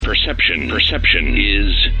Perception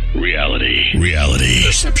is reality.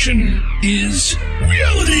 Perception is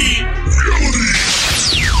reality.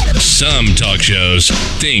 Some talk shows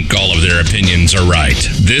think all of their opinions are right.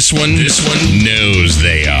 This one knows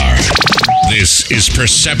they are. This is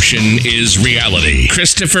Perception is Reality.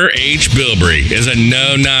 Christopher H. Bilbrey is a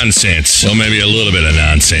no-nonsense, well, maybe a little bit of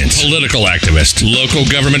nonsense, political activist, local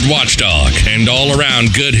government watchdog, and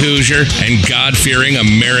all-around good Hoosier and God-fearing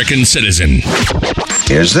American citizen.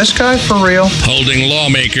 Is this guy for real? Holding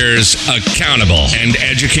lawmakers accountable and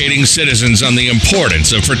educating citizens on the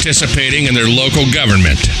importance of participating in their local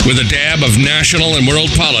government with a dab of national and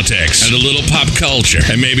world politics and a little pop culture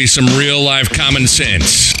and maybe some real-life common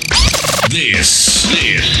sense. This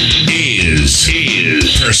is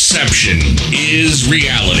Perception is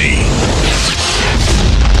Reality.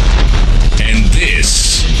 And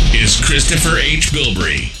this is Christopher H.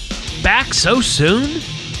 Bilbrey. Back so soon?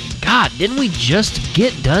 God, didn't we just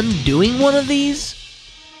get done doing one of these?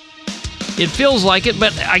 It feels like it,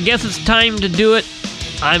 but I guess it's time to do it.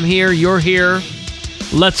 I'm here, you're here.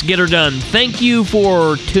 Let's get her done. Thank you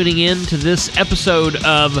for tuning in to this episode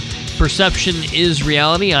of Perception is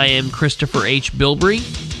Reality. I am Christopher H. Bilbrey.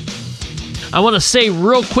 I want to say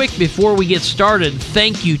real quick before we get started,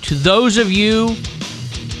 thank you to those of you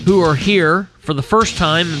who are here for the first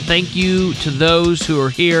time, and thank you to those who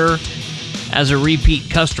are here as a repeat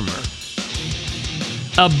customer.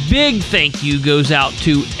 A big thank you goes out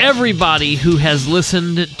to everybody who has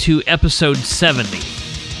listened to episode 70.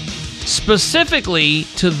 Specifically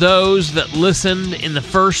to those that listened in the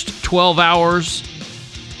first 12 hours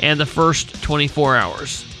and the first 24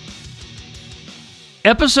 hours.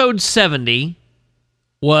 Episode 70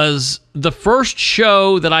 was the first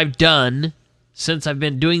show that I've done since I've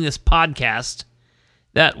been doing this podcast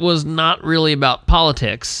that was not really about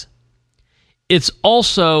politics. It's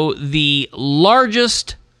also the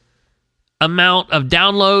largest amount of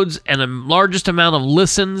downloads and the largest amount of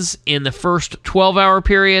listens in the first 12-hour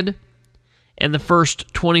period and the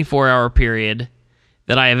first 24-hour period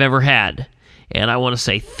that I have ever had. And I want to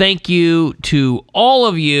say thank you to all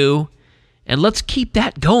of you, and let's keep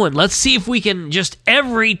that going. Let's see if we can just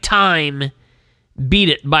every time beat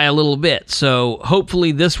it by a little bit. So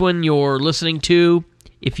hopefully this one you're listening to,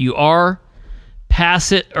 if you are,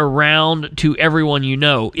 pass it around to everyone you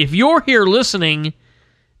know. If you're here listening,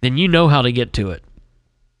 then you know how to get to it.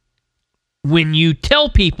 When you tell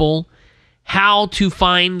people how to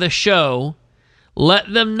find the show,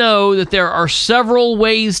 let them know that there are several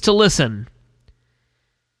ways to listen.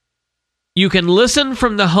 You can listen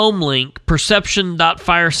from the home link,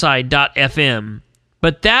 perception.fireside.fm,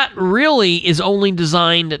 but that really is only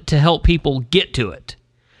designed to help people get to it.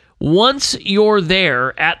 Once you're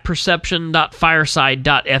there at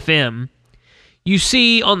perception.fireside.fm, you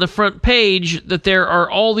see on the front page that there are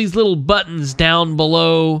all these little buttons down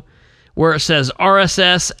below where it says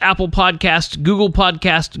RSS, Apple Podcast, Google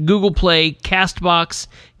Play, CastBox,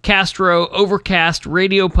 Castro, Overcast,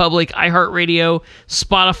 Radio Public, iHeartRadio,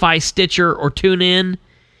 Spotify, Stitcher, or TuneIn.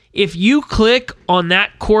 If you click on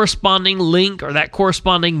that corresponding link or that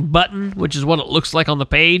corresponding button, which is what it looks like on the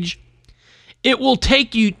page, it will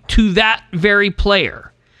take you to that very player.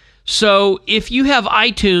 So if you have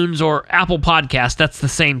iTunes or Apple Podcast, that's the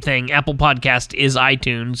same thing. Apple Podcast is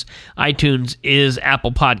iTunes. iTunes is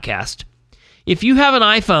Apple Podcast. If you have an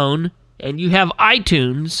iPhone and you have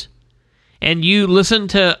iTunes and you listen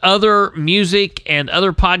to other music and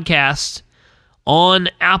other podcasts on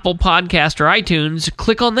Apple Podcast or iTunes,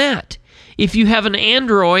 click on that. If you have an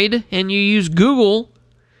Android and you use Google,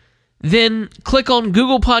 then click on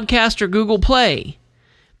Google Podcast or Google Play.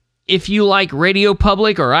 If you like Radio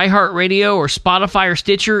Public or iHeartRadio or Spotify or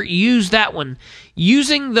Stitcher, use that one.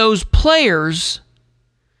 Using those players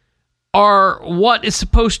are what is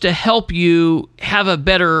supposed to help you have a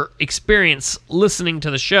better experience listening to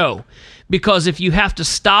the show. Because if you have to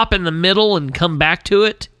stop in the middle and come back to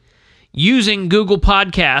it, using Google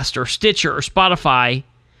Podcast or Stitcher or Spotify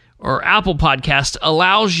or Apple Podcast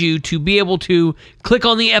allows you to be able to click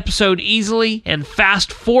on the episode easily and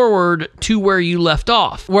fast forward to where you left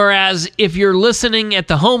off. Whereas if you're listening at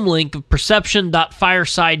the home link of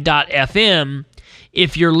perception.fireside.fm,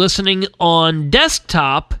 if you're listening on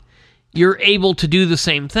desktop, you're able to do the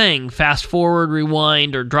same thing. Fast forward,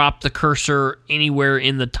 rewind, or drop the cursor anywhere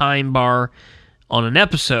in the time bar on an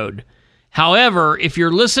episode. However, if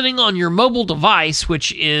you're listening on your mobile device,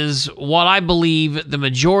 which is what I believe the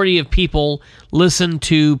majority of people listen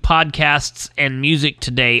to podcasts and music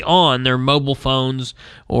today on, their mobile phones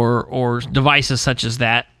or devices such as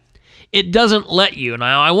that, it doesn't let you.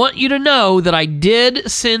 Now, I want you to know that I did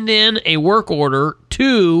send in a work order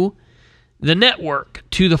to the network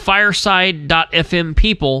to the Fireside.fm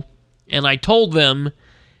people, and I told them,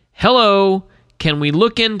 hello, can we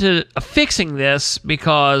look into fixing this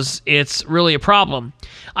because it's really a problem?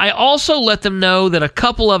 I also let them know that a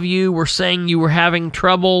couple of you were saying you were having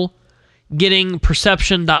trouble getting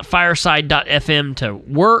Perception.Fireside.fm to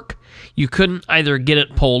work. You couldn't either get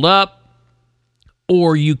it pulled up,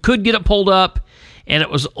 or you could get it pulled up and it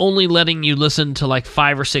was only letting you listen to like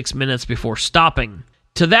 5 or 6 minutes before stopping.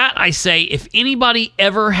 To that I say, if anybody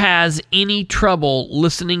ever has any trouble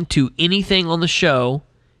listening to anything on the show,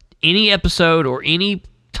 any episode or any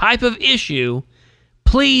type of issue,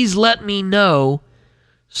 please let me know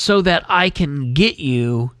so that I can get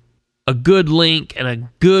you a good link and a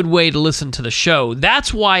good way to listen to the show.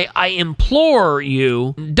 That's why I implore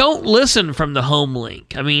you, don't listen from the home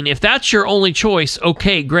link. I mean, if that's your only choice,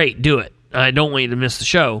 okay, great, do it. I don't want you to miss the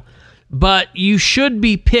show. But you should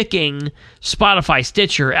be picking Spotify,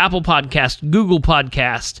 Stitcher, Apple Podcast, Google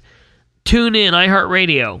Podcast, TuneIn,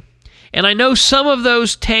 iHeartRadio. And I know some of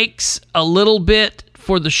those takes a little bit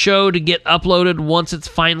for the show to get uploaded once it's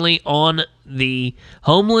finally on the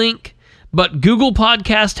home link, but Google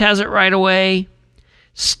Podcast has it right away,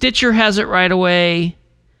 Stitcher has it right away,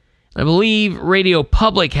 I believe Radio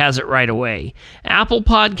Public has it right away. Apple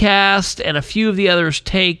Podcast and a few of the others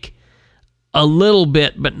take a little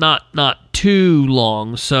bit, but not too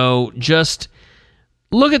long, so just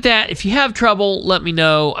look at that. If you have trouble, let me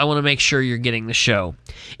know. I want to make sure you're getting the show.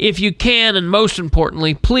 If you can, and most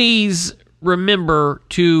importantly, please remember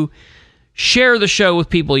to share the show with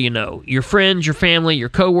people you know. Your friends, your family, your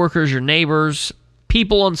coworkers, your neighbors,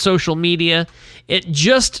 people on social media. It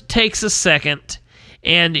just takes a second,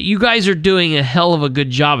 and you guys are doing a hell of a good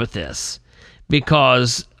job at this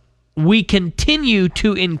because we continue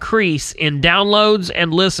to increase in downloads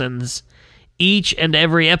and listens each and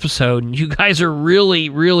every episode, and you guys are really,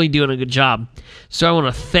 really doing a good job. So I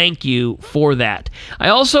want to thank you for that. I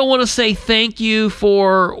also want to say thank you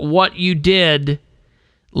for what you did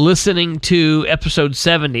listening to episode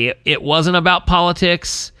 70. It wasn't about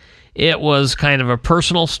politics. It was kind of a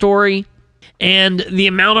personal story. And the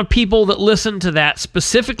amount of people that listened to that,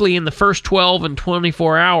 specifically in the first 12 and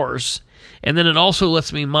 24 hours, and then it also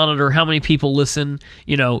lets me monitor how many people listen,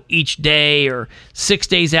 each day or 6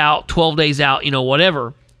 days out, 12 days out,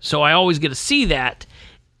 whatever. So I always get to see that.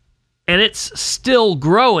 And it's still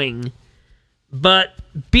growing. But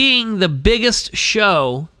being the biggest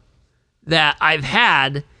show that I've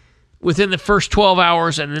had within the first 12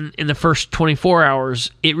 hours and then in the first 24 hours,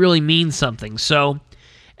 it really means something. So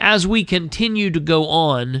as we continue to go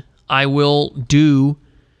on, I will do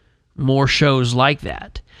more shows like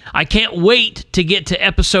that. I can't wait to get to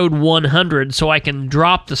episode 100 so I can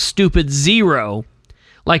drop the stupid 0.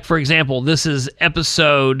 Like, for example, this is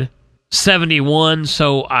episode 71,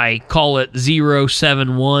 so I call it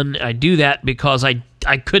 071. I do that because I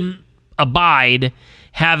couldn't abide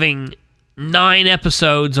having 9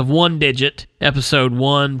 episodes of one digit, episode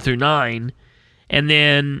 1 through 9, and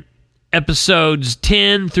then episodes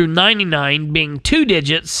 10 through 99 being 2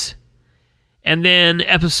 digits, and then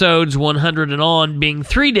episodes 100 and on being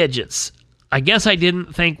 3 digits. I guess I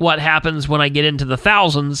didn't think what happens when I get into the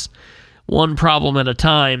thousands, one problem at a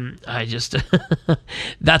time.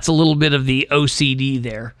 That's a little bit of the OCD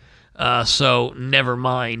there. So never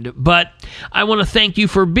mind. But I want to thank you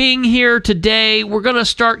for being here today. We're going to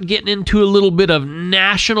start getting into a little bit of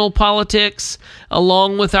national politics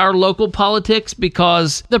along with our local politics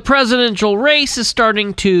because the presidential race is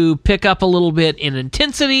starting to pick up a little bit in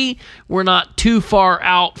intensity. We're not too far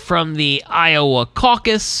out from the Iowa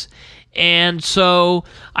caucus. And so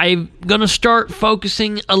I'm going to start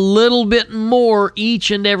focusing a little bit more each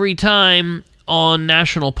and every time on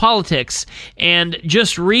national politics. And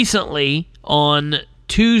just recently, on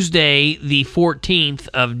Tuesday, the 14th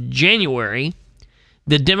of January,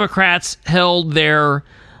 the Democrats held their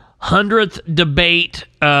 100th debate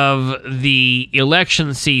of the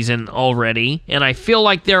election season already. And I feel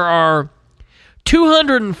like there are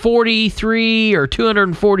 243 or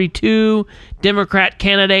 242 Democrat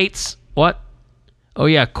candidates. What? Oh,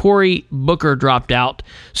 yeah, Cory Booker dropped out.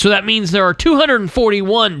 So that means there are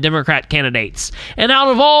 241 Democrat candidates. And out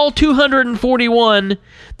of all 241,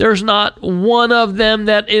 there's not one of them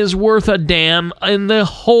that is worth a damn in the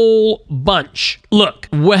whole bunch. Look,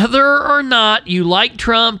 whether or not you like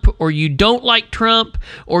Trump, or you don't like Trump,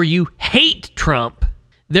 or you hate Trump,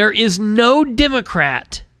 there is no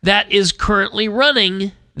Democrat that is currently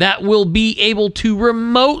running that will be able to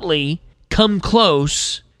remotely come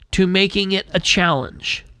close to making it a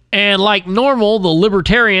challenge. And like normal, the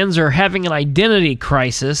libertarians are having an identity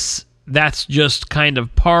crisis that's just kind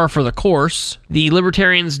of par for the course. The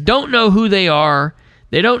Libertarians don't know who they are.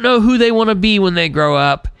 They don't know who they want to be when they grow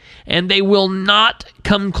up. And they will not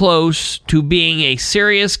come close to being a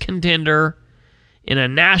serious contender in a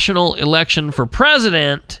national election for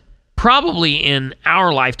president, probably in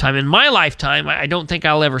our lifetime. In my lifetime, I don't think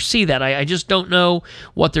I'll ever see that. I just don't know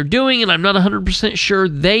what they're doing, and I'm not 100% sure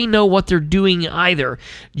they know what they're doing either.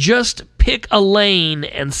 Just pick a lane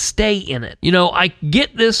and stay in it. You know, I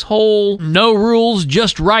get this whole no rules,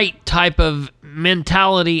 just right type of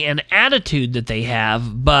mentality and attitude that they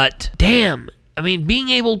have, but damn, I mean, being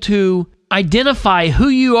able to identify who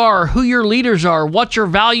you are, who your leaders are, what your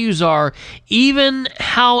values are, even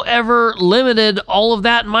however limited all of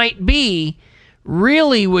that might be,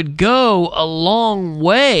 really would go a long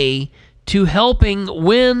way to helping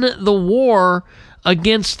win the war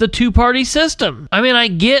against the two-party system. I mean, I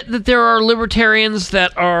get that there are libertarians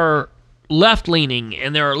that are left-leaning,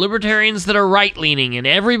 and there are libertarians that are right-leaning, and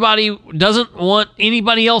everybody doesn't want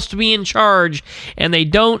anybody else to be in charge, and they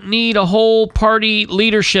don't need a whole party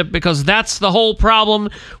leadership because that's the whole problem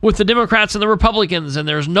with the Democrats and the Republicans, and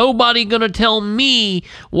there's nobody going to tell me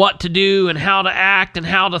what to do and how to act and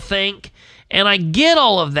how to think. And I get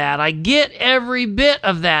all of that. I get every bit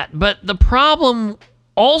of that. But the problem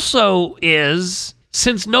also is,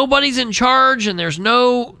 since nobody's in charge and there's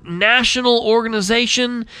no national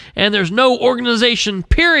organization and there's no organization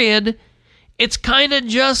period, it's kind of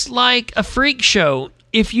just like a freak show.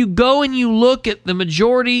 If you go and you look at the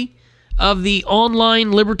majority of the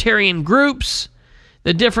online libertarian groups,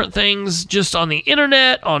 the different things just on the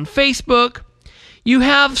internet, on Facebook, you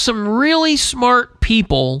have some really smart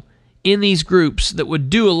people in these groups that would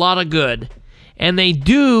do a lot of good, and they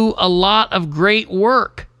do a lot of great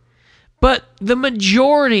work. But the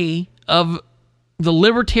majority of the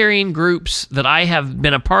libertarian groups that I have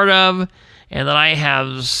been a part of and that I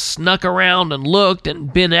have snuck around and looked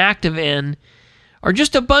and been active in are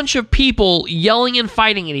just a bunch of people yelling and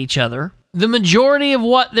fighting at each other. The majority of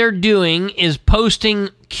what they're doing is posting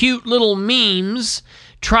cute little memes,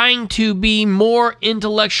 trying to be more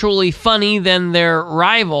intellectually funny than their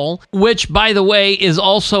rival, which, by the way, is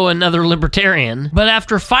also another libertarian. But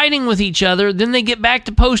after fighting with each other, then they get back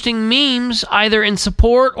to posting memes either in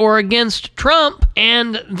support or against Trump,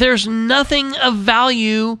 and there's nothing of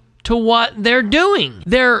value to what they're doing.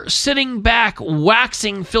 They're sitting back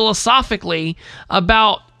waxing philosophically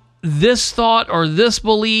about this thought or this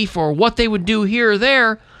belief or what they would do here or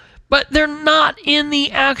there, but they're not in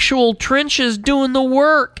the actual trenches doing the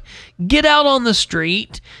work. Get out on the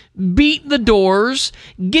street, beat the doors,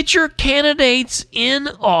 get your candidates in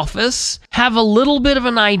office, have a little bit of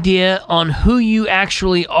an idea on who you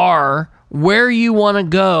actually are, where you want to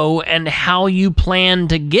go, and how you plan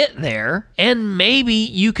to get there, and maybe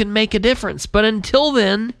you can make a difference. But until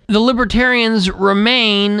then, the libertarians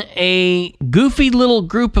remain a goofy little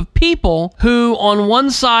group of people who, on one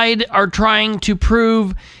side, are trying to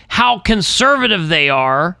prove how conservative they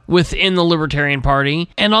are within the Libertarian Party,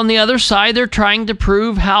 and on the other side, they're trying to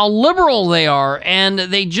prove how liberal they are, and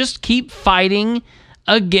they just keep fighting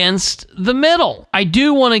against the middle. I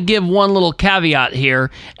do want to give one little caveat here.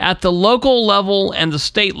 At the local level and the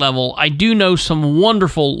state level, I do know some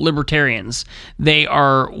wonderful libertarians. They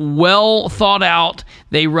are well thought out.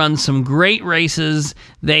 They run some great races.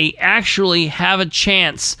 They actually have a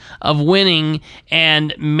chance of winning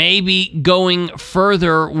and maybe going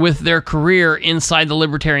further with their career inside the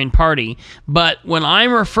Libertarian Party. But when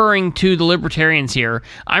I'm referring to the libertarians here,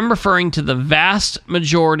 I'm referring to the vast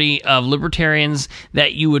majority of libertarians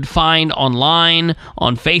that you would find online,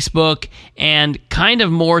 on Facebook, and kind of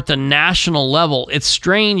more at the national level. It's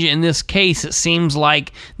strange in this case. It seems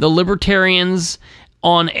like the libertarians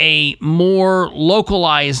on a more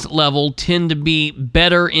localized level tend to be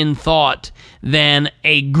better in thought than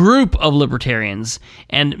a group of libertarians.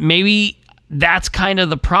 And maybe that's kind of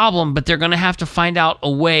the problem, but they're going to have to find out a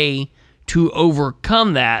way to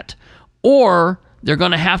overcome that, or they're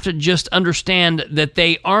going to have to just understand that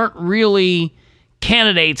they aren't really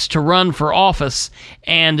candidates to run for office,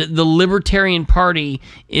 and the Libertarian Party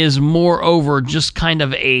is moreover just kind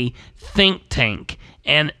of a think tank.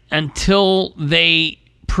 And until they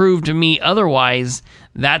prove to me otherwise,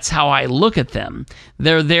 that's how I look at them.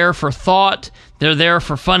 They're there for thought, they're there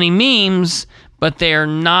for funny memes, but they are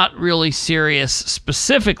not really serious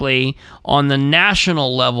specifically on the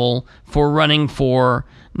national level for running for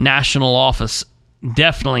national office.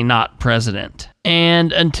 Definitely not president.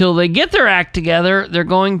 And until they get their act together, they're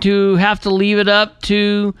going to have to leave it up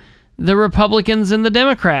to the Republicans and the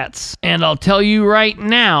Democrats. And I'll tell you right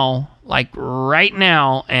now,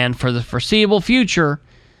 and for the foreseeable future,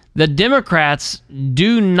 The Democrats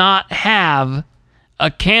do not have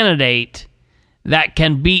a candidate that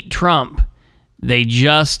can beat Trump. They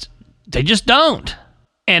just don't.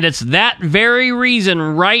 And it's that very reason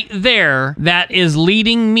right there that is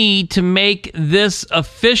leading me to make this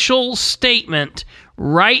official statement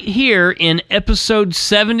right here in episode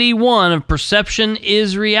 71 of Perception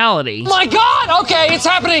is Reality. My God! Okay, it's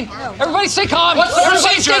happening. Everybody stay calm. What's the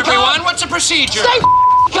procedure, everyone? What's the procedure? Stay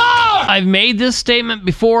calm! I've made this statement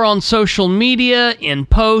before on social media, in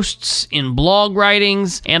posts, in blog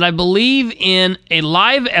writings, and I believe in a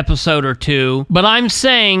live episode or two, but I'm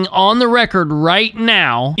saying on the record right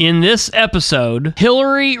now, in this episode,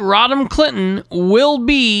 Hillary Rodham Clinton will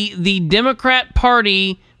be the Democrat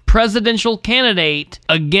Party presidential candidate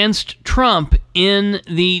against Trump in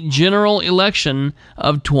the general election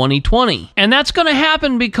of 2020. And that's going to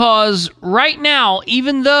happen because right now,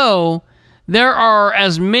 even though there are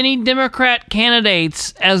as many Democrat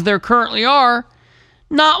candidates as there currently are,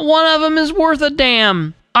 not one of them is worth a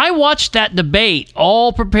damn. I watched that debate,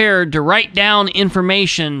 all prepared to write down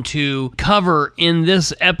information to cover in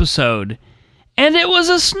this episode, and it was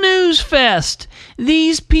a snooze fest.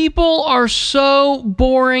 These people are so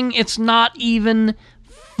boring, it's not even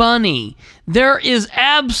funny. There is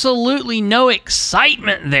absolutely no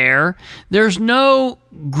excitement there. There's no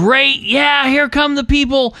great, yeah, here come the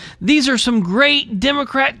people. These are some great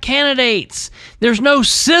Democrat candidates. There's no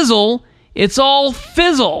sizzle. It's all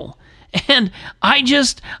fizzle. And I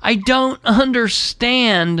don't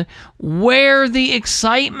understand where the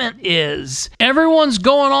excitement is. Everyone's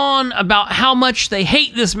going on about how much they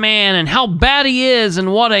hate this man and how bad he is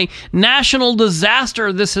and what a national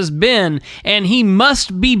disaster this has been, and he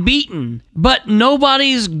must be beaten. But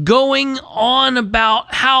nobody's going on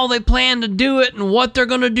about how they plan to do it and what they're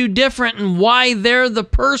going to do different and why they're the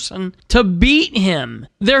person to beat him.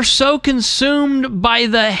 They're so consumed by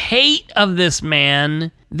the hate of this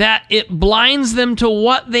man that it blinds them to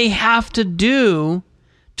what they have to do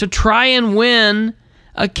to try and win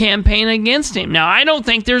a campaign against him. Now, I don't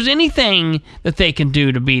think there's anything that they can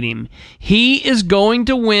do to beat him. He is going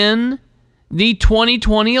to win the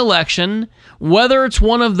 2020 election, whether it's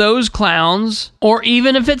one of those clowns or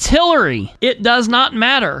even if it's Hillary. It does not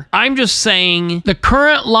matter. I'm just saying the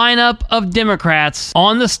current lineup of Democrats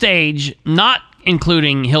on the stage, not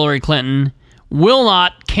including Hillary Clinton,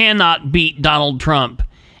 cannot beat Donald Trump.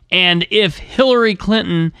 And if Hillary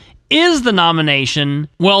Clinton is the nomination,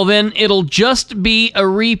 well then it'll just be a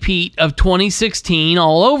repeat of 2016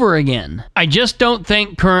 all over again. I just don't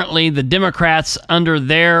think currently the Democrats, under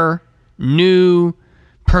their new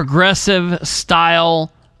progressive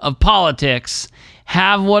style of politics,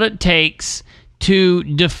 have what it takes to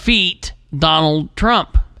defeat Donald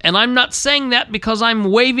Trump. And I'm not saying that because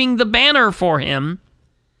I'm waving the banner for him.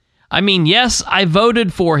 I mean, yes, I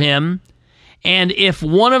voted for him. And if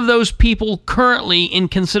one of those people currently in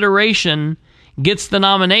consideration gets the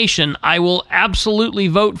nomination, I will absolutely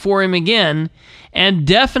vote for him again. And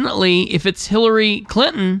definitely, if it's Hillary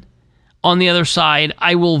Clinton on the other side,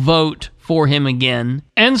 I will vote for him again.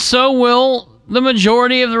 And so will the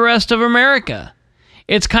majority of the rest of America.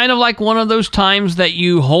 It's kind of like one of those times that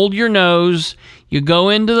you hold your nose, you go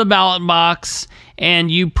into the ballot box,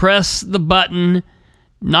 and you press the button,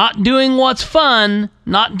 not doing what's fun,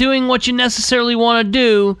 not doing what you necessarily want to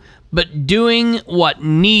do, but doing what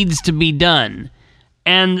needs to be done.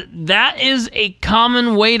 And that is a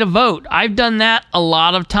common way to vote. I've done that a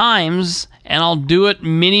lot of times, and I'll do it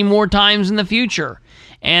many more times in the future.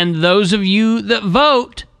 And those of you that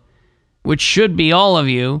vote, which should be all of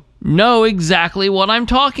you, know exactly what I'm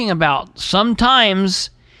talking about.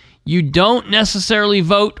 Sometimes you don't necessarily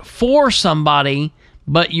vote for somebody,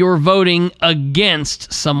 but you're voting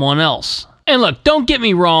against someone else. And look, don't get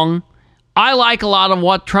me wrong. I like a lot of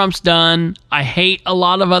what Trump's done. I hate a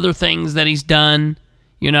lot of other things that he's done.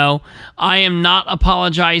 You know, I am not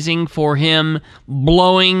apologizing for him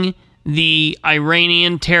blowing the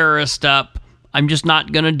Iranian terrorist up. I'm just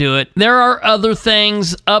not going to do it. There are other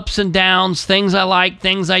things, ups and downs, things I like,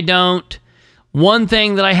 things I don't. One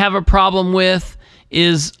thing that I have a problem with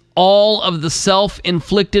is all of the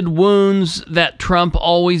self-inflicted wounds that Trump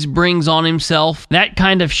always brings on himself. That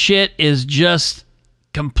kind of shit is just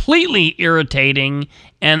completely irritating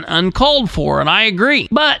and uncalled for, and I agree.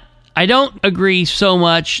 But I don't agree so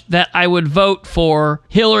much that I would vote for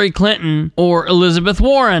Hillary Clinton or Elizabeth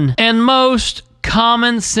Warren. And most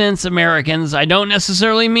common sense Americans, I don't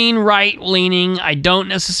necessarily mean right-leaning, I don't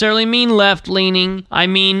necessarily mean left-leaning, I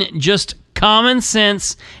mean just common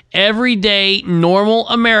sense, everyday, normal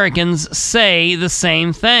Americans say the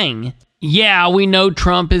same thing. Yeah, we know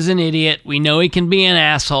Trump is an idiot. We know he can be an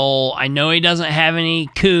asshole. I know he doesn't have any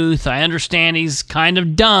couth. I understand he's kind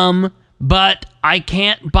of dumb, but I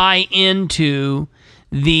can't buy into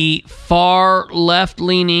the far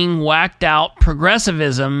left-leaning, whacked-out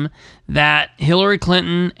progressivism that Hillary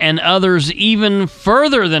Clinton and others even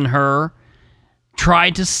further than her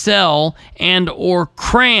try to sell and or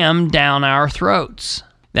cram down our throats.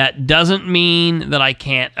 That doesn't mean that I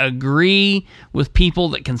can't agree with people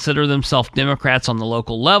that consider themselves Democrats on the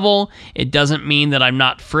local level. It doesn't mean that I'm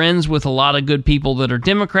not friends with a lot of good people that are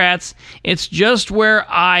Democrats. It's just where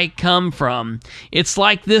I come from. It's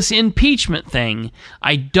like this impeachment thing.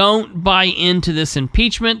 I don't buy into this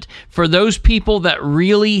impeachment. For those people that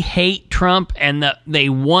really hate Trump and that they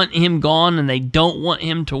want him gone and they don't want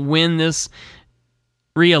him to win this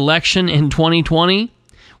re-election in 2020,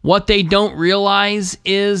 what they don't realize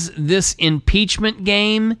is this impeachment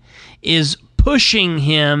game is pushing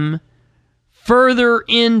him further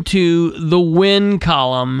into the win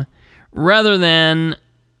column rather than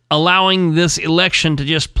allowing this election to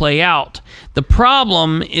just play out. The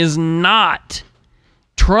problem is not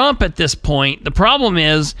Trump at this point. The problem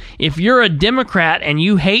is if you're a Democrat and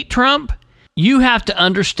you hate Trump, you have to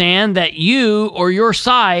understand that you or your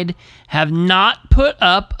side have not put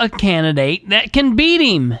up a candidate that can beat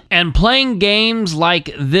him. And playing games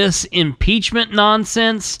like this impeachment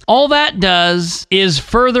nonsense, all that does is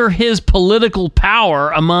further his political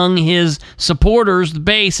power among his supporters, the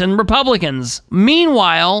base, and Republicans.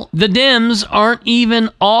 Meanwhile, the Dems aren't even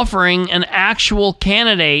offering an actual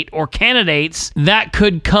candidate or candidates that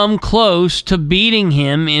could come close to beating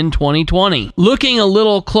him in 2020. Looking a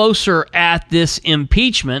little closer at this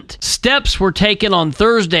impeachment, steps were taken on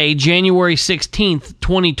Thursday, January 16th,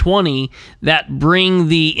 2020, that bring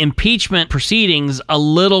the impeachment proceedings a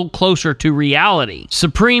little closer to reality.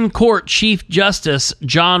 Supreme Court Chief Justice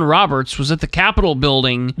John Roberts was at the Capitol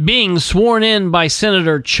building being sworn in by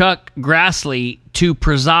Senator Chuck Grassley to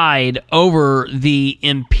preside over the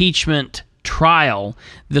impeachment trial.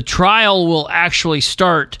 The trial will actually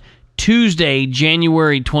start Tuesday,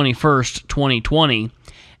 January 21st, 2020.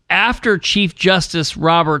 After Chief Justice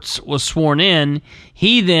Roberts was sworn in,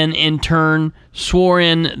 he then in turn swore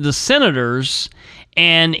in the senators,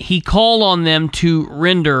 and he called on them to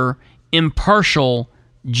render impartial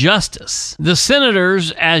justice. The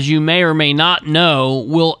senators, as you may or may not know,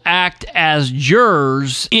 will act as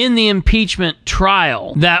jurors in the impeachment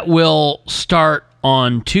trial that will start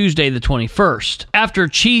on Tuesday the 21st. After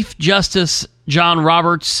Chief Justice John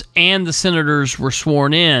Roberts and the senators were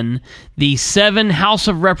sworn in, the 7 House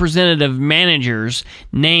of Representative managers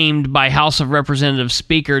named by House of Representative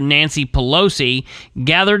Speaker Nancy Pelosi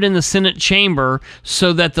gathered in the Senate chamber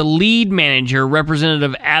so that the lead manager,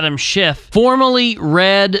 Representative Adam Schiff, formally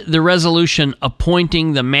read the resolution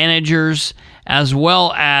appointing the managers, as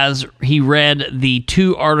well as he read the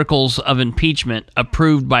 2 articles of impeachment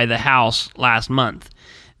approved by the House last month.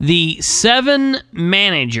 The 7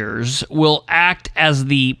 managers will act as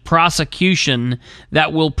the prosecution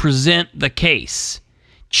that will present the case.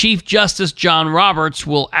 Chief Justice John Roberts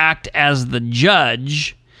will act as the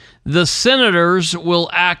judge. The senators will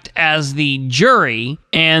act as the jury,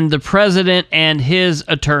 and the president and his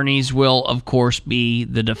attorneys will, of course, be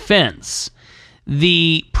the defense.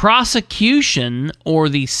 The prosecution, or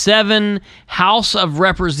the 7 House of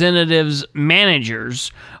Representatives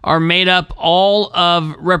managers, are made up all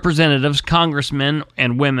of representatives, congressmen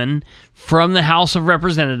and women from the House of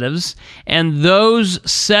Representatives, and those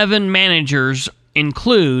 7 managers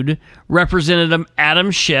include Representative Adam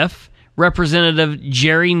Schiff, Representative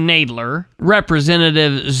Jerry Nadler,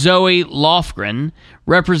 Representative Zoe Lofgren,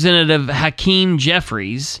 Representative Hakeem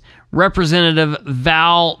Jeffries, Representative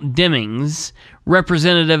Val Demings,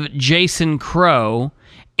 Representative Jason Crow,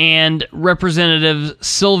 and Representative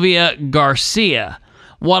Sylvia Garcia.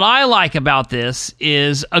 What I like about this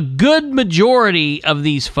is a good majority of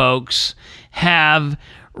these folks have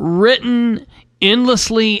written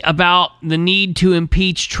endlessly about the need to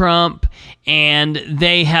impeach Trump, and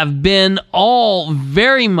they have been all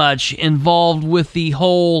very much involved with the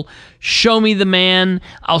whole show me the man,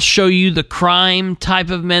 I'll show you the crime type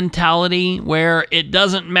of mentality, where it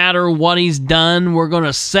doesn't matter what he's done, we're going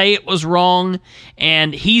to say it was wrong,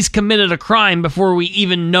 and he's committed a crime before we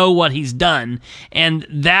even know what he's done. And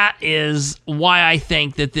that is why I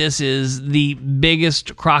think that this is the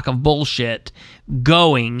biggest crock of bullshit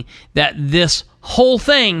going, that this whole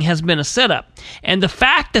thing has been a setup. And the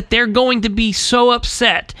fact that they're going to be so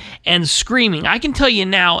upset and screaming, I can tell you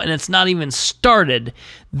now, and it's not even started,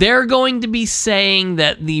 they're going to be saying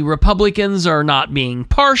that the Republicans are not being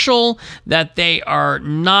partial, that they are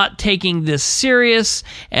not taking this serious,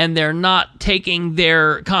 and they're not taking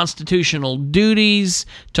their constitutional duties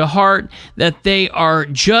to heart, that they are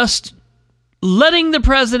just letting the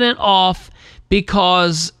president off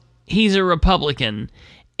because he's a Republican.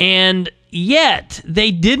 And yet, they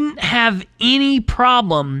didn't have any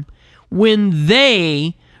problem when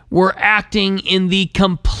they were acting in the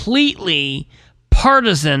completely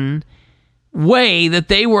partisan way that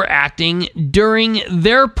they were acting during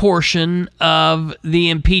their portion of the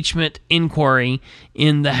impeachment inquiry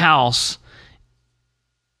in the House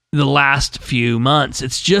the last few months.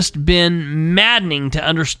 It's just been maddening to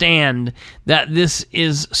understand that this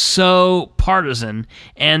is so partisan,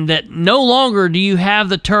 and that no longer do you have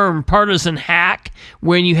the term partisan hack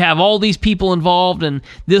when you have all these people involved and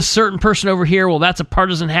this certain person over here, well, that's a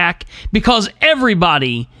partisan hack, because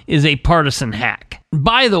everybody is a partisan hack.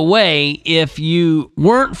 By the way, if you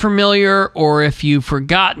weren't familiar or if you've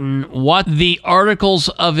forgotten what the articles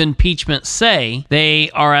of impeachment say, they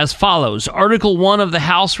are as follows. Article 1 of the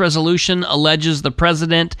House resolution alleges the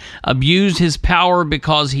president abused his power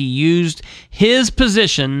because he used his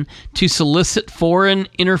position to solicit foreign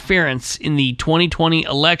interference in the 2020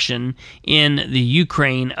 election in the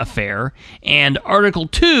Ukraine affair. And Article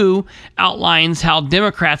 2 outlines how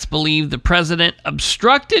Democrats believe the president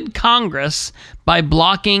obstructed Congress by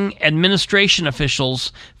blocking administration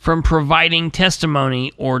officials from providing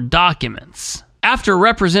testimony or documents. After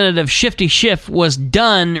Representative Shifty Schiff was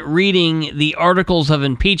done reading the articles of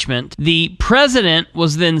impeachment, the president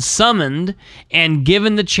was then summoned and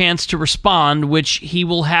given the chance to respond, which he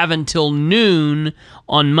will have until noon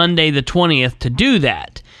on Monday the 20th to do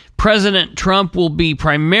that. President Trump will be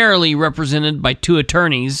primarily represented by two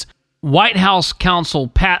attorneys, White House counsel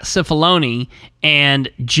Pat Cipollone and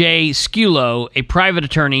Jay Sculo, a private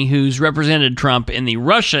attorney who's represented Trump in the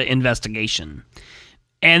Russia investigation.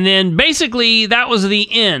 And then basically that was the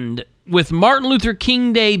end. With Martin Luther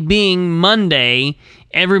King Day being Monday,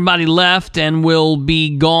 everybody left and will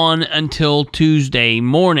be gone until Tuesday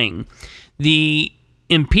morning. The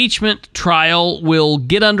impeachment trial will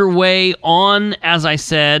get underway on, as I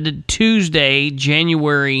said, Tuesday,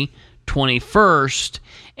 January 21st.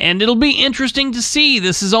 And it'll be interesting to see.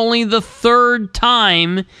 This is only the third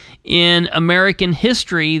time in American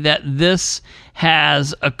history that this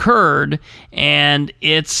has occurred. And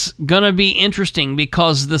it's going to be interesting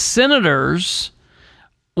because the senators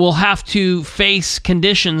will have to face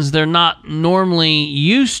conditions they're not normally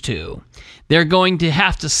used to. They're going to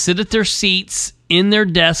have to sit at their seats in their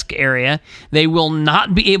desk area. They will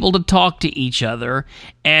not be able to talk to each other.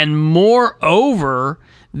 And moreover,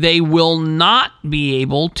 they will not be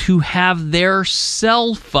able to have their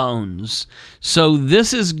cell phones. So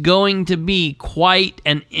this is going to be quite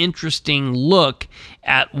an interesting look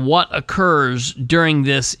at what occurs during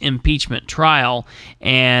this impeachment trial.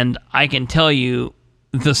 And I can tell you,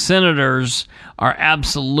 the senators are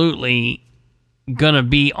absolutely going to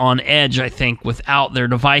be on edge, I think, without their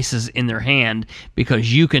devices in their hand,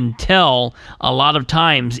 because you can tell a lot of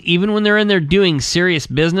times, even when they're in there doing serious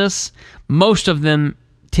business, most of them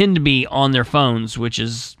tend to be on their phones, which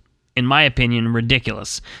is, in my opinion,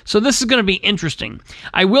 ridiculous. So this is going to be interesting.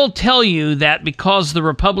 I will tell you that because the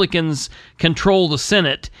Republicans control the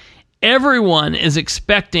Senate, everyone is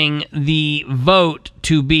expecting the vote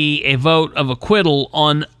to be a vote of acquittal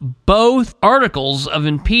on both articles of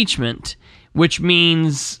impeachment, which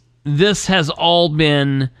means this has all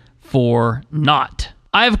been for naught.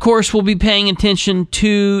 I, of course, will be paying attention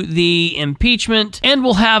to the impeachment and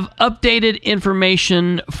will have updated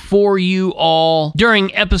information for you all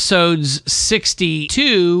during episodes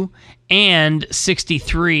 62 and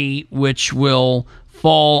 63, which will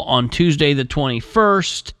fall on Tuesday the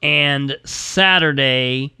 21st and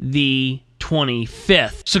Saturday the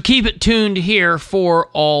 25th. So keep it tuned here for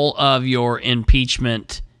all of your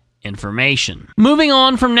impeachment information. Moving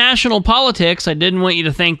on from national politics, I didn't want you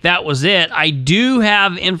to think that was it. I do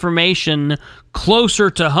have information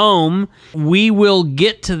closer to home. We will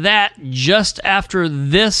get to that just after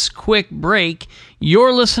this quick break.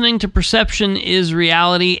 You're listening to Perception is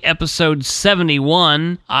Reality, episode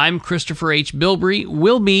 71. I'm Christopher H. Bilbrey.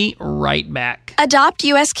 We'll be right back. Adopt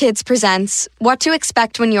US Kids presents What to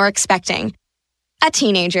Expect When You're Expecting. A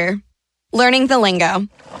teenager. Learning the lingo.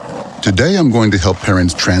 Today I'm going to help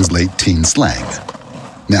parents translate teen slang.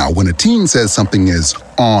 Now, when a teen says something is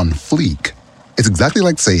on fleek, it's exactly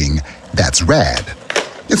like saying, that's rad.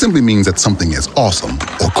 It simply means that something is awesome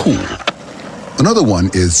or cool. Another one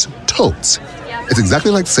is totes. It's exactly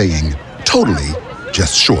like saying totally,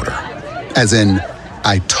 just shorter. As in,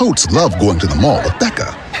 I totes love going to the mall with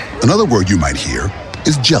Becca. Another word you might hear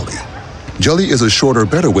is jelly. Jelly is a shorter,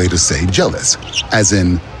 better way to say jealous. As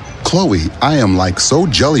in, Chloe, I am like so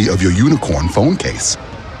jelly of your unicorn phone case.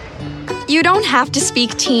 You don't have to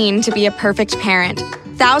speak teen to be a perfect parent.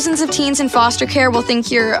 Thousands of teens in foster care will think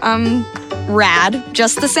you're, rad,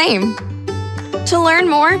 just the same. To learn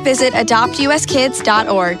more, visit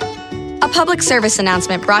adoptuskids.org. A public service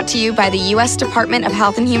announcement brought to you by the U.S. Department of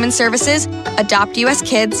Health and Human Services, Adopt U.S.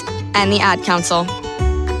 Kids, and the Ad Council.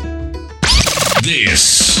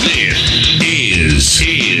 This is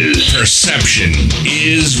Perception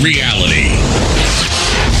is Reality.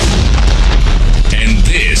 And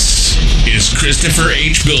this is Christopher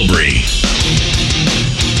H. Bilbrey.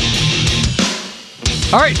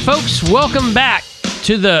 All right, folks, welcome back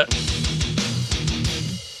to the...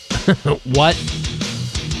 What?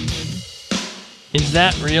 Is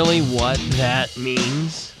that really what that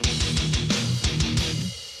means?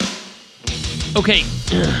 Okay,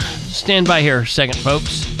 stand by here a second,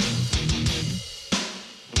 folks.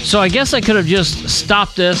 So I guess I could have just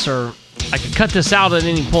stopped this, or I could cut this out at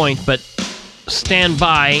any point, but stand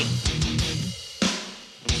by.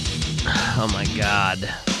 Oh my God.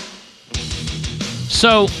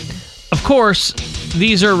 So, of course,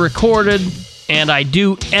 these are recorded, and I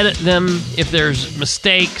do edit them if there's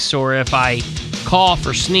mistakes or if I cough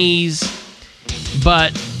or sneeze.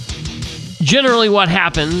 But generally what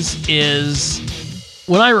happens is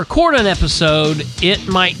when I record an episode, it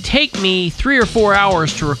might take me 3 or 4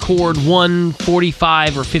 hours to record one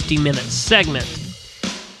 45 or 50-minute segment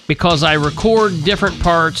because I record different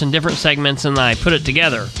parts and different segments and I put it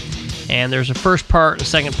together. And there's a first part, a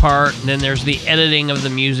second part, and then there's the editing of the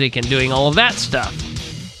music and doing all of that stuff.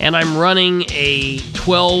 And I'm running a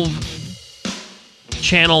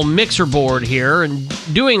 12-channel mixer board here and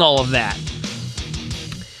doing all of that.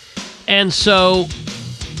 And so,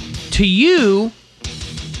 to you,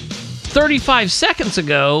 35 seconds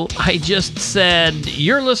ago, I just said,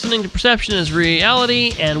 you're listening to Perception is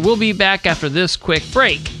Reality, and we'll be back after this quick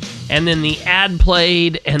break. And then the ad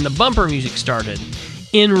played and the bumper music started.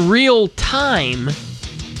 In real time,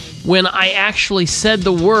 when I actually said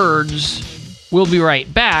the words, we'll be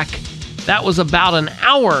right back, that was about an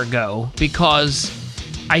hour ago because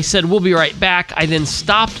I said we'll be right back. I then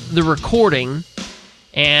stopped the recording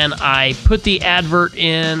and I put the advert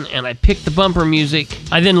in and I picked the bumper music.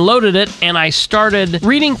 I then loaded it and I started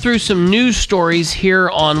reading through some news stories here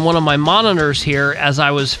on one of my monitors here as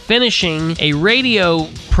I was finishing a radio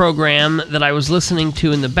program that I was listening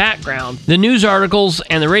to in the background. The news articles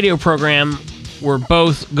and the radio program were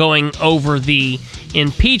both going over the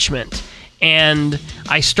impeachment. And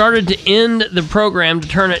I started to end the program to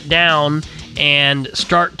turn it down and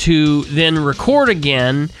start to then record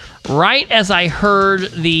again right as I heard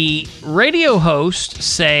the radio host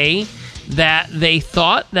say that they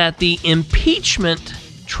thought that the impeachment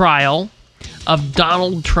trial of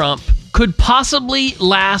Donald Trump could possibly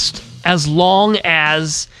last as long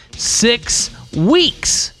as 6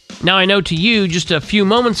 weeks. Now, I know to you, just a few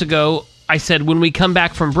moments ago, I said when we come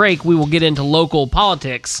back from break, we will get into local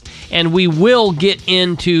politics, and we will get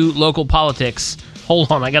into local politics.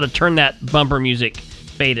 Hold on, I got to turn that bumper music,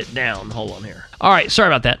 fade it down. Hold on here. All right,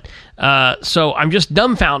 sorry about that. So I'm just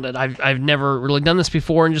dumbfounded. I've never really done this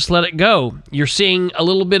before and just let it go. You're seeing a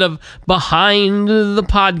little bit of behind the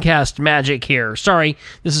podcast magic here. Sorry,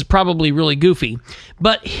 this is probably really goofy.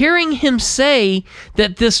 But hearing him say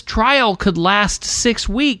that this trial could last 6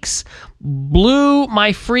 weeks blew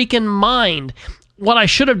my freaking mind. What I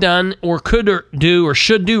should have done or could do or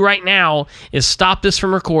should do right now is stop this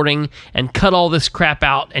from recording and cut all this crap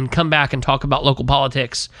out and come back and talk about local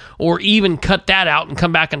politics, or even cut that out and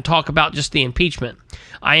come back and talk about just the impeachment.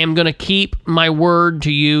 I am going to keep my word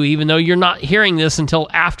to you, even though you're not hearing this until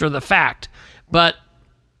after the fact. But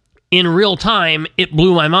in real time, it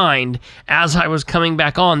blew my mind as I was coming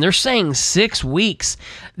back on. They're saying 6 weeks.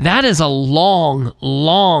 That is a long,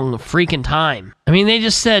 long freaking time. I mean, they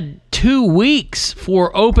just said 2 weeks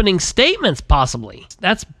for opening statements, possibly.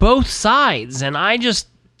 That's both sides, and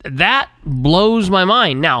that blows my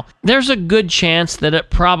mind. Now, there's a good chance that it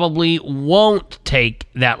probably won't take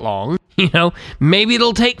that long. Maybe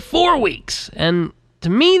it'll take 4 weeks. And to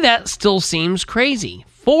me, that still seems crazy.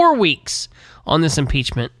 4 weeks on this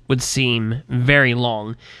impeachment would seem very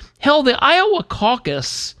long. Hell, the Iowa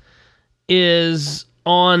caucus is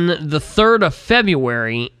on the 3rd of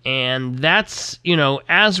February, and that's,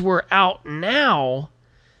 as we're out now,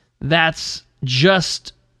 that's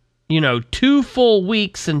just, 2 full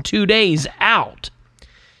weeks and 2 days out.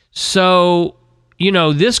 So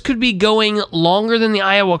this could be going longer than the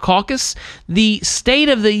Iowa caucus. The State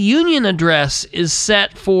of the Union address is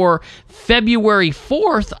set for February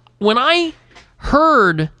 4th. When I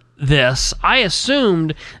heard this, I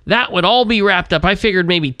assumed that would all be wrapped up. I figured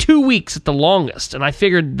maybe 2 weeks at the longest, and I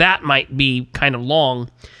figured that might be kind of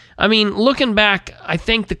long. I mean, looking back, I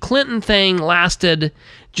think the Clinton thing lasted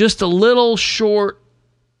just a little short,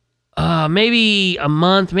 maybe a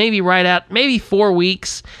month, maybe 4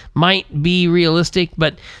 weeks might be realistic,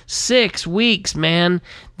 but 6 weeks, man,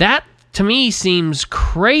 that to me seems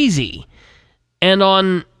crazy. And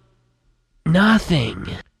on nothing.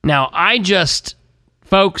 Now,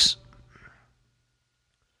 folks,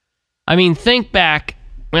 I mean, think back.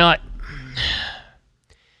 Well,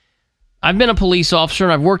 I've been a police officer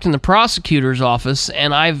and I've worked in the prosecutor's office,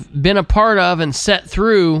 and I've been a part of and set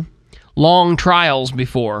through long trials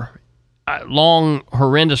before. Long,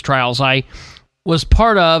 horrendous trials. I was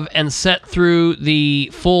part of and set through the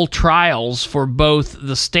full trials for both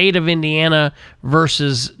the state of Indiana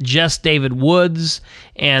versus Jess David Woods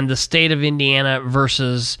and the state of Indiana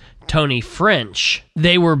versus Tony French.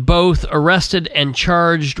 They were both arrested and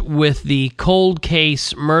charged with the cold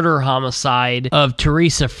case murder homicide of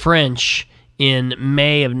Teresa French in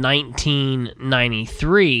May of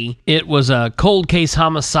 1993. It was a cold case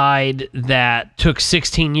homicide that took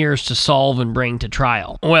 16 years to solve and bring to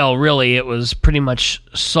trial. Well, really, it was pretty much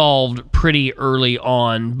solved pretty early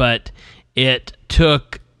on, but it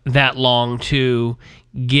took that long to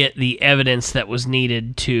get the evidence that was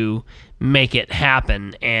needed to make it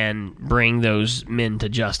happen and bring those men to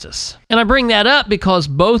justice. And I bring that up because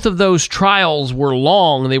both of those trials were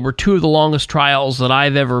long. They were two of the longest trials that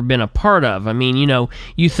I've ever been a part of. I mean,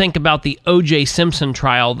 you think about the O.J. Simpson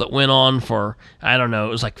trial that went on for, I don't know,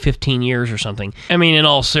 it was like 15 years or something. I mean, in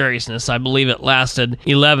all seriousness, I believe it lasted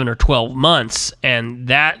 11 or 12 months, and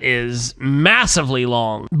that is massively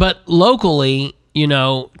long. But locally,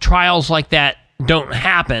 trials like that don't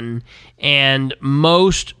happen, and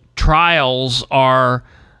most trials are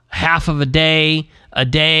half of a day,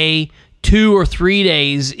 2 or 3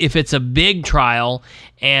 days if it's a big trial,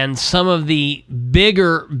 and some of the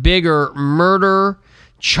bigger murder,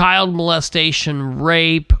 child molestation,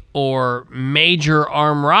 rape, or major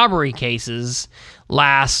armed robbery cases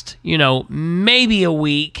last, maybe a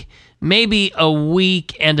week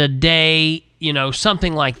and a day,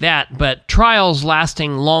 something like that. But trials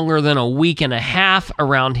lasting longer than a week and a half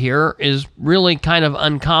around here is really kind of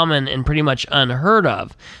uncommon and pretty much unheard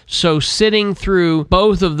of. So sitting through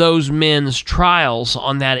both of those men's trials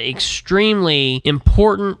on that extremely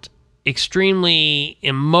important, extremely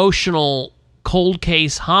emotional cold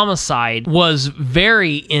case homicide was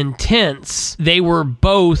very intense. They were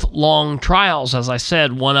both long trials. As I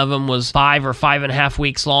said, one of them was 5 or 5.5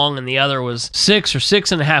 weeks long, and the other was 6 or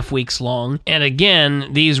 6.5 weeks long. And again,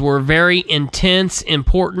 these were very intense,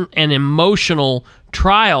 important, and emotional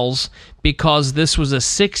trials because this was a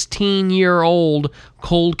 16-year-old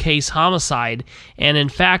cold case homicide. And in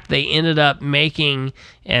fact, they ended up making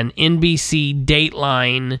an NBC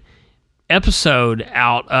Dateline episode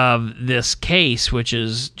out of this case, which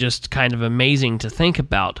is just kind of amazing to think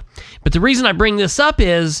about. But the reason I bring this up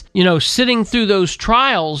is, sitting through those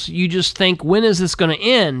trials, you just think, when is this going to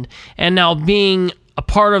end? And now being a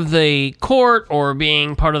part of the court or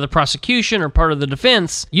being part of the prosecution or part of the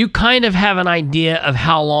defense, you kind of have an idea of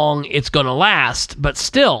how long it's going to last. But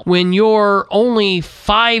still, when you're only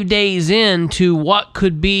 5 days into what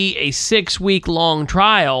could be a 6-week-long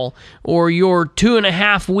trial, or you're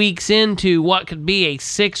 2.5 weeks into what could be a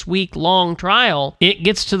 6-week-long trial, it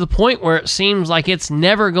gets to the point where it seems like it's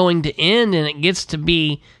never going to end, and it gets to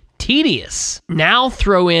be tedious. Now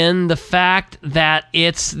throw in the fact that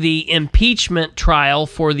it's the impeachment trial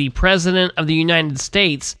for the President of the United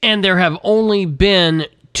States, and there have only been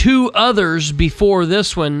 2 others before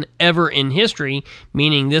this one ever in history,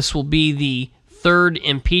 meaning this will be the 3rd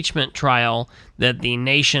impeachment trial that the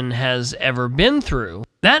nation has ever been through.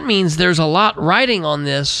 That means there's a lot riding on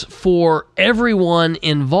this for everyone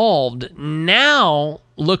involved. Now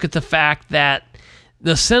look at the fact that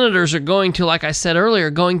the senators are going to, like I said earlier,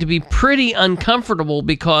 going to be pretty uncomfortable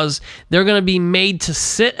because they're going to be made to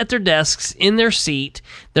sit at their desks in their seat.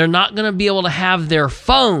 They're not going to be able to have their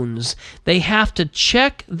phones. They have to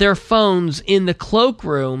check their phones in the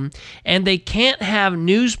cloakroom, and they can't have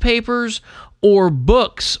newspapers or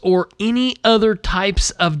books or any other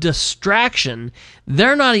types of distraction.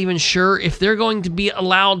 They're not even sure if they're going to be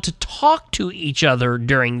allowed to talk to each other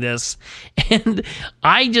during this. And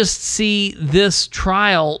I just see this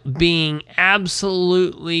trial being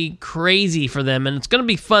absolutely crazy for them. And it's going to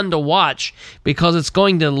be fun to watch because it's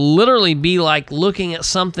going to literally be like looking at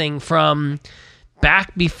something from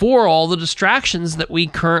back before all the distractions that we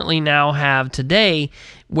currently now have today,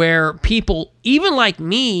 where people, even like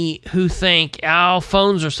me, who think, oh,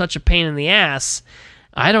 phones are such a pain in the ass,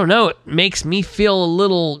 I don't know, it makes me feel a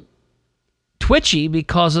little twitchy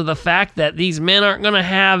because of the fact that these men aren't going to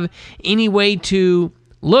have any way to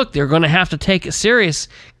look. They're going to have to take it serious.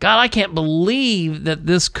 God, I can't believe that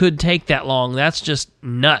this could take that long. That's just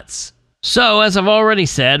nuts. So, as I've already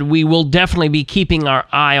said, we will definitely be keeping our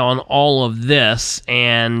eye on all of this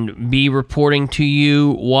and be reporting to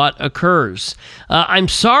you what occurs. I'm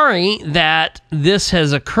sorry that this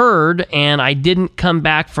has occurred and I didn't come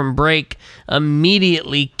back from break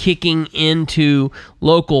immediately kicking into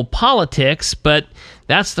local politics, but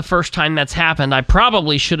that's the first time that's happened. I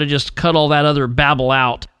probably should have just cut all that other babble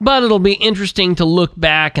out. But it'll be interesting to look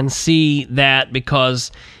back and see that,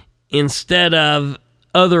 because instead of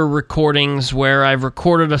other recordings where I've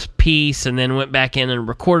recorded a piece and then went back in and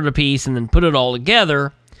recorded a piece and then put it all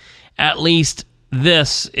together, at least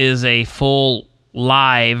this is a full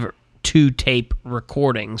live 2-tape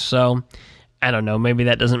recording. So, I don't know, maybe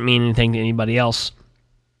that doesn't mean anything to anybody else.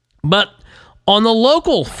 But on the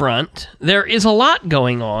local front, there is a lot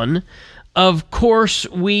going on. Of course,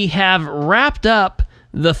 we have wrapped up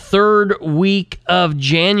the 3rd week of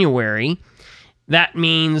January. That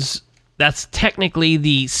means that's technically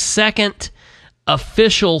the 2nd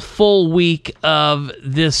official full week of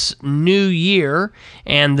this new year,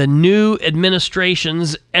 and the new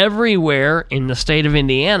administrations everywhere in the state of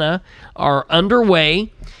Indiana are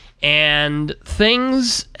underway, and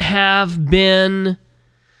things have been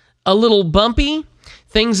a little bumpy.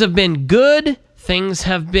 Things have been good. Things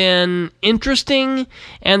have been interesting,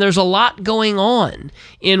 and there's a lot going on.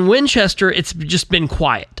 In Winchester, it's just been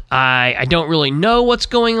quiet. I don't really know what's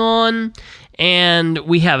going on, and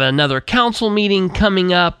we have another council meeting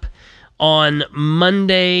coming up on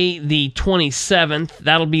Monday the 27th.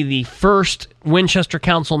 That'll be the first Winchester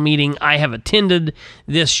Council meeting I have attended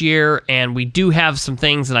this year, and we do have some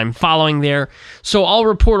things that I'm following there. So I'll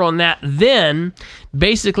report on that then.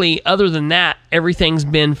 Basically, other than that, everything's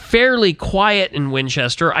been fairly quiet in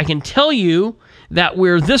Winchester. I can tell you that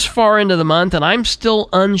we're this far into the month, and I'm still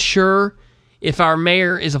unsure if our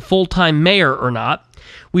mayor is a full-time mayor or not.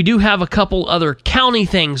 We do have a couple other county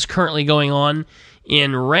things currently going on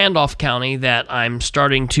in Randolph County that I'm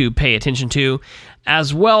starting to pay attention to,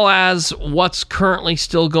 as well as what's currently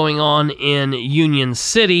still going on in Union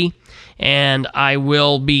City, and I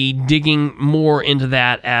will be digging more into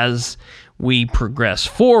that as we progress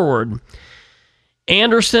forward.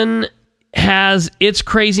 Anderson has its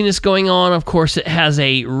craziness going on. Of course, it has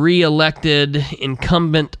a re-elected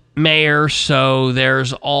incumbent mayor, so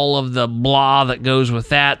there's all of the blah that goes with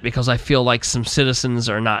that, because I feel like some citizens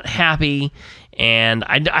are not happy. And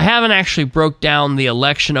I haven't actually broke down the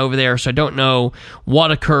election over there, so I don't know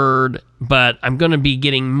what occurred, but I'm going to be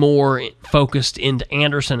getting more focused into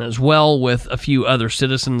Anderson as well with a few other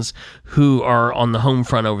citizens who are on the home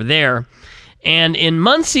front over there. And in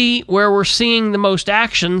Muncie, where we're seeing the most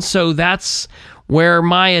action, so that's where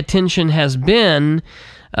my attention has been,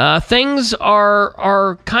 things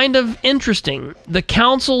are kind of interesting. The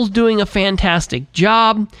council's doing a fantastic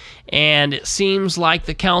job, and it seems like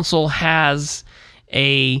the council has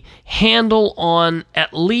a handle on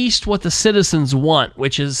at least what the citizens want,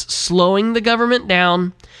 which is slowing the government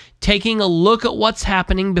down, taking a look at what's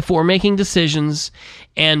happening before making decisions,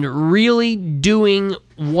 and really doing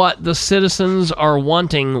what the citizens are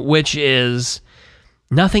wanting, which is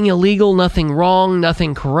nothing illegal, nothing wrong,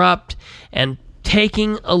 nothing corrupt, and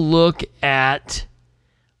taking a look at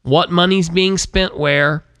what money's being spent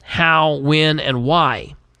where, how, when, and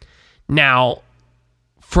why. Now,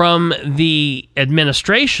 from the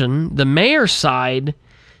administration, the mayor's side,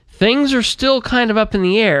 things are still kind of up in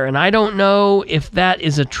the air, and I don't know if that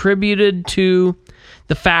is attributed to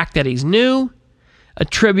the fact that he's new,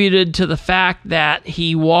 attributed to the fact that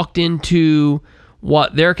he walked into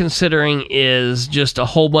what they're considering is just a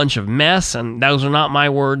whole bunch of mess, and those are not my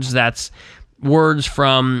words, that's words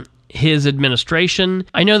from his administration.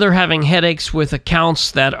 I know they're having headaches with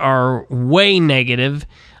accounts that are way negative.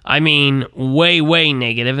 I mean, way, way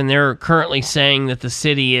negative, and they're currently saying that the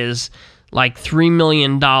city is like $3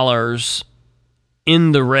 million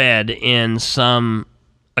in the red in some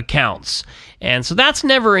accounts. And so that's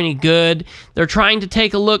never any good. They're trying to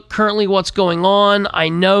take a look currently what's going on. I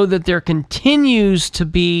know that there continues to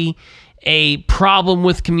be a problem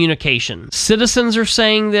with communication. Citizens are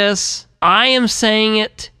saying this. I am saying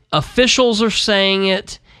it. Officials are saying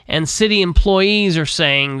it. And city employees are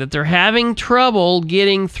saying that they're having trouble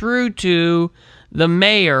getting through to the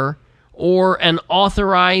mayor or an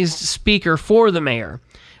authorized speaker for the mayor.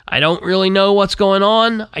 I don't really know what's going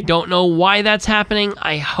on. I don't know why that's happening.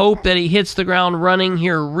 I hope that he hits the ground running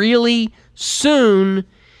here really soon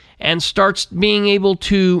and starts being able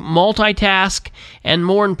to multitask and,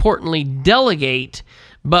 more importantly, delegate.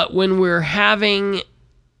 But when we're having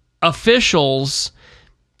officials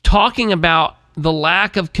talking about the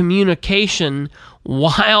lack of communication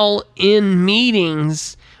while in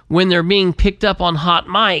meetings when they're being picked up on hot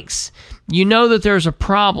mics, you know that there's a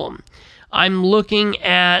problem. I'm looking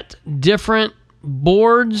at different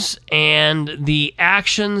boards and the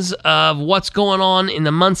actions of what's going on in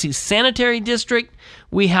the Muncie Sanitary District.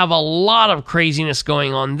 We have a lot of craziness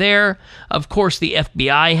going on there. Of course, the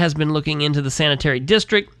FBI has been looking into the Sanitary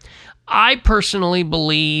District. I personally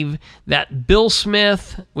believe that Bill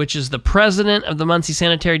Smith, which is the president of the Muncie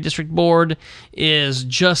Sanitary District Board, is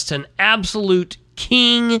just an absolute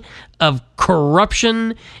king of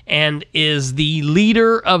corruption and is the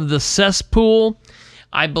leader of the cesspool.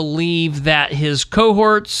 I believe that his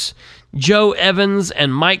cohorts, Joe Evans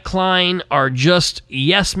and Mike Klein, are just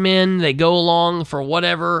yes men. They go along for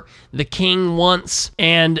whatever the king wants,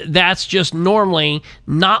 and that's just normally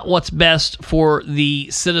not what's best for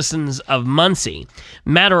the citizens of Muncie.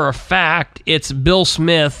 Matter of fact, it's Bill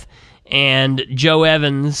Smith and Joe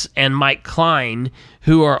Evans and Mike Klein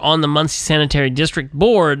who are on the Muncie Sanitary District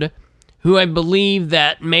Board, who I believe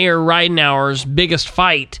that Mayor Ridenour's biggest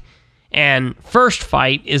fight and first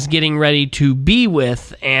fight is getting ready to be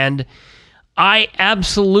with, and I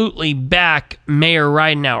absolutely back Mayor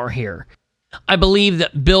Ridenour here. I believe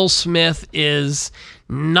that Bill Smith is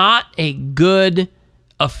not a good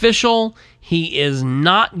official. He is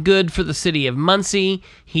not good for the city of Muncie.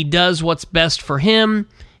 He does what's best for him.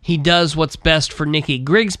 He does what's best for Nikki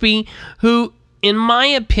Grigsby, who, in my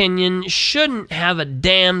opinion, shouldn't have a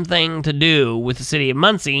damn thing to do with the city of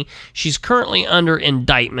Muncie. She's currently under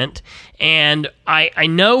indictment, and I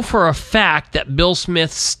know for a fact that Bill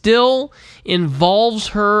Smith still involves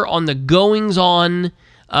her on the goings-on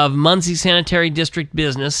of Muncie Sanitary District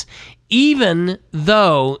business, even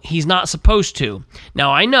though he's not supposed to.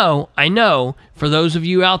 Now, I know, for those of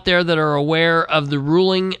you out there that are aware of the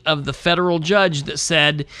ruling of the federal judge that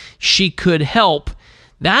said she could help,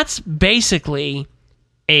 that's basically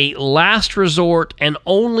a last resort and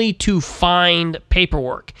only to find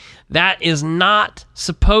paperwork. That is not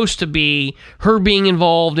supposed to be her being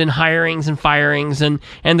involved in hirings and firings and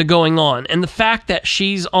the going on. And the fact that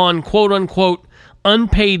she's on quote-unquote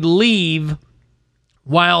unpaid leave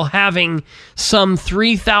while having some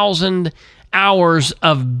 3,000 hours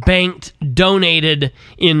of banked, donated,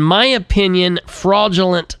 in my opinion,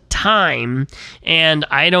 fraudulent time, and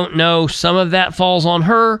I don't know, some of that falls on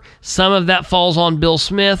her, some of that falls on Bill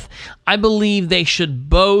Smith. I believe they should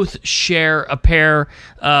both share a pair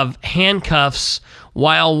of handcuffs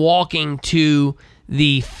while walking to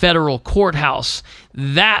the federal courthouse.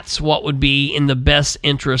 That's what would be in the best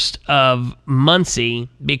interest of Muncie,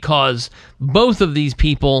 because both of these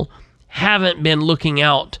people haven't been looking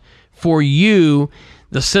out for you,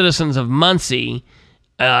 the citizens of Muncie,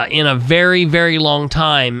 in a very, very long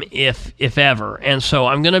time, if ever. And so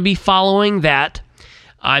I'm going to be following that.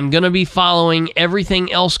 I'm going to be following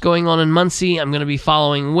everything else going on in Muncie. I'm going to be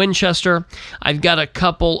following Winchester. I've got a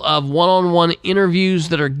couple of one-on-one interviews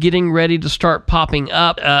that are getting ready to start popping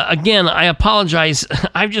up. Again, I apologize.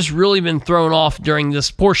 I've just really been thrown off during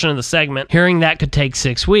this portion of the segment. Hearing that could take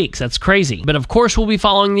 6 weeks. That's crazy. But of course, we'll be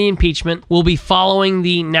following the impeachment. We'll be following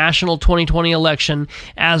the national 2020 election,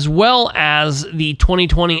 as well as the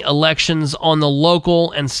 2020 elections on the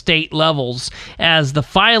local and state levels, as the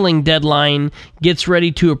filing deadline gets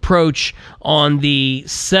ready to approach on the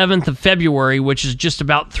 7th of February, which is just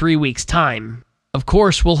about 3 weeks' time. Of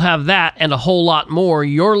course, we'll have that and a whole lot more.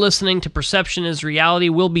 You're listening to Perception is Reality.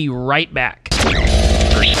 We'll be right back.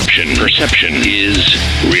 Perception is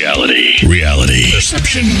reality. Reality.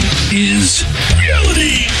 Perception is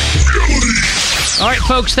reality. All right,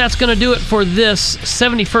 folks, that's going to do it for this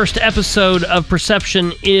 71st episode of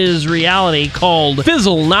Perception is Reality, called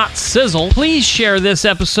Fizzle Not Sizzle. Please share this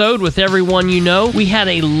episode with everyone you know. We had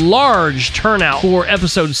a large turnout for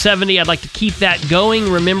episode 70. I'd like to keep that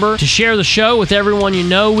going. Remember to share the show with everyone you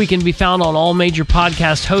know. We can be found on all major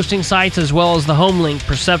podcast hosting sites, as well as the home link,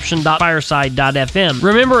 perception.fireside.fm.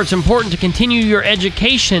 Remember, it's important to continue your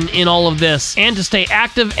education in all of this and to stay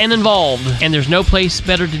active and involved. And there's no place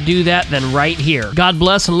better to do that than right here. God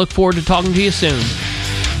bless, and look forward to talking to you soon.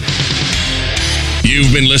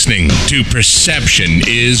 You've been listening to Perception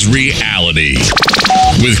is Reality.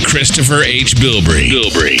 with Christopher H. Bilbrey.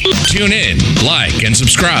 Tune in, like, and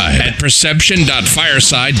subscribe at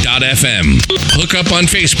perception.fireside.fm. Hook up on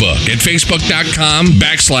Facebook at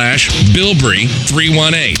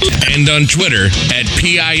facebook.com/Bilbrey318 and on Twitter at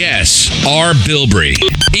PISRBilbrey.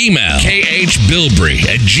 Email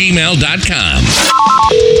khbilbrey@gmail.com.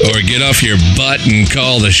 Or get off your butt and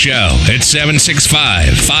call the show at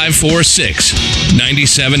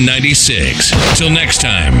 765-546-9796. Till next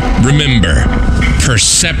time, remember,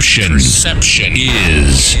 perception is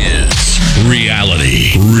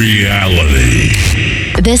reality.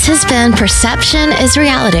 This has been Perception is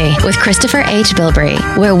Reality with Christopher H. Bilbrey,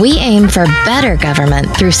 where we aim for better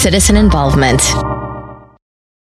government through citizen involvement.